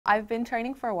I've been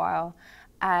training for a while,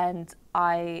 and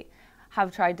I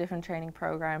have tried different training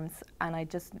programs, and I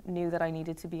just knew that I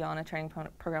needed to be on a training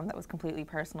program that was completely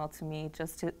personal to me,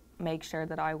 just to make sure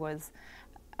that I was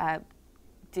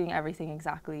doing everything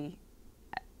exactly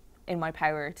in my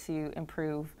power to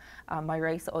improve. My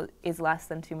race is less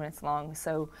than 2 minutes long,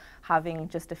 so having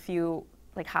just a few,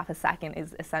 like half a second,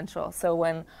 is essential. So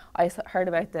when I heard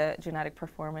about the genetic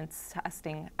performance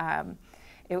testing,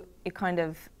 it kind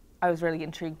of, I was really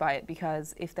intrigued by it,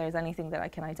 because if there's anything that I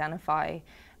can identify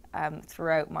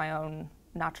throughout my own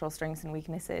natural strengths and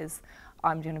weaknesses,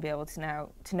 I'm going to be able to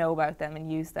know about them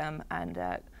and use them, and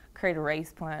create a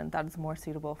race plan that is more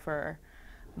suitable for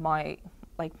my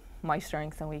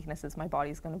strengths and weaknesses. My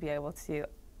body's going to be able to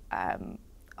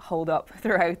hold up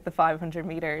throughout the 500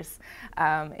 meters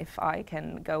if I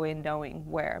can go in knowing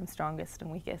where I'm strongest and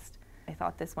weakest. I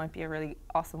thought this might be a really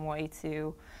awesome way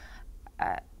to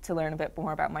learn a bit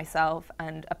more about myself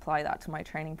and apply that to my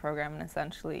training program and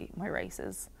essentially my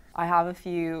races. I have a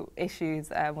few issues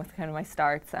with kind of my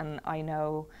starts, and I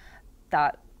know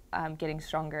that getting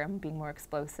stronger and being more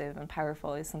explosive and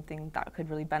powerful is something that could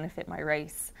really benefit my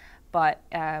race. But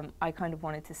I kind of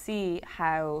wanted to see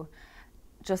how,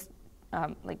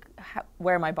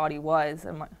 where my body was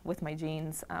and with my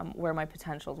genes, where my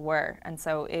potentials were. And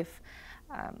so if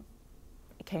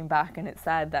it came back and it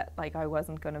said that I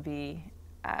wasn't going to be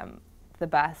the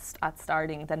best at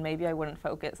starting, then maybe I wouldn't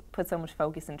put so much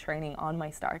focus in training on my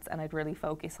starts, and I'd really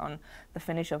focus on the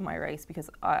finish of my race, because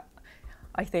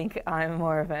I think I'm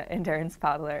more of an endurance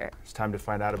paddler. It's time to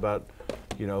find out about,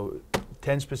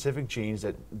 10 specific genes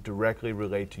that directly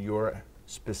relate to your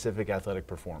specific athletic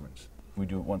performance. We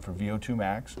do one for VO2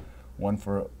 max, one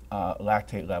for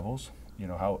lactate levels,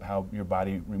 how your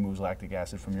body removes lactic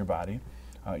acid from your body,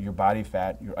 your body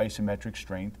fat, your isometric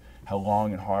strength, how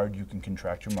long and hard you can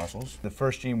contract your muscles. The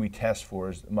first gene we test for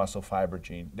is the muscle fiber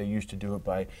gene. They used to do it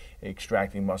by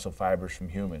extracting muscle fibers from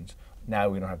humans. Now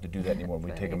we don't have to do that anymore.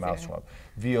 We take a mouth swab.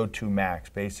 VO2 max,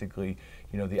 basically,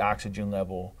 the oxygen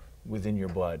level within your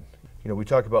blood. We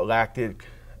talk about lactate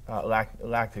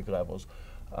levels,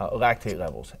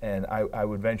 and I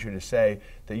would venture to say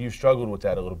that you struggled with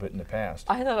that a little bit in the past.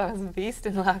 I thought I was a beast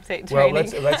in lactate training.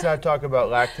 Well, let's not talk about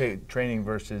lactate training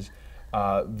versus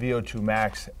VO2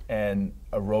 max and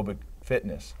aerobic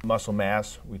fitness. Muscle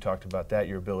mass, we talked about that,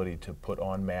 your ability to put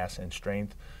on mass and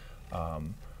strength.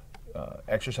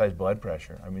 Exercise blood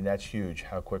pressure, I mean, that's huge,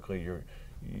 how quickly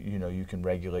you can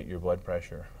regulate your blood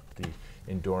pressure. The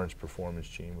endurance performance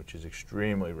gene, which is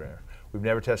extremely rare. We've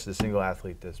never tested a single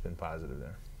athlete that's been positive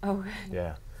there. Oh, really?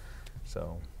 Yeah.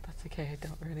 So. That's okay, I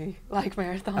don't really like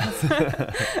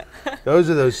marathons. Those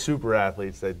are those super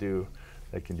athletes that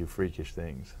can do freakish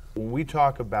things. When we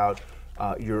talk about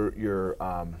your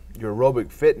aerobic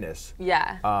fitness,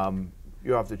 yeah,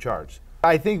 you're off the charts.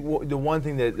 I think the one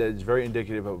thing that is very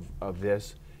indicative of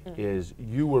this is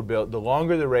you were built, the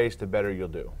longer the race, the better you'll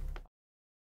do.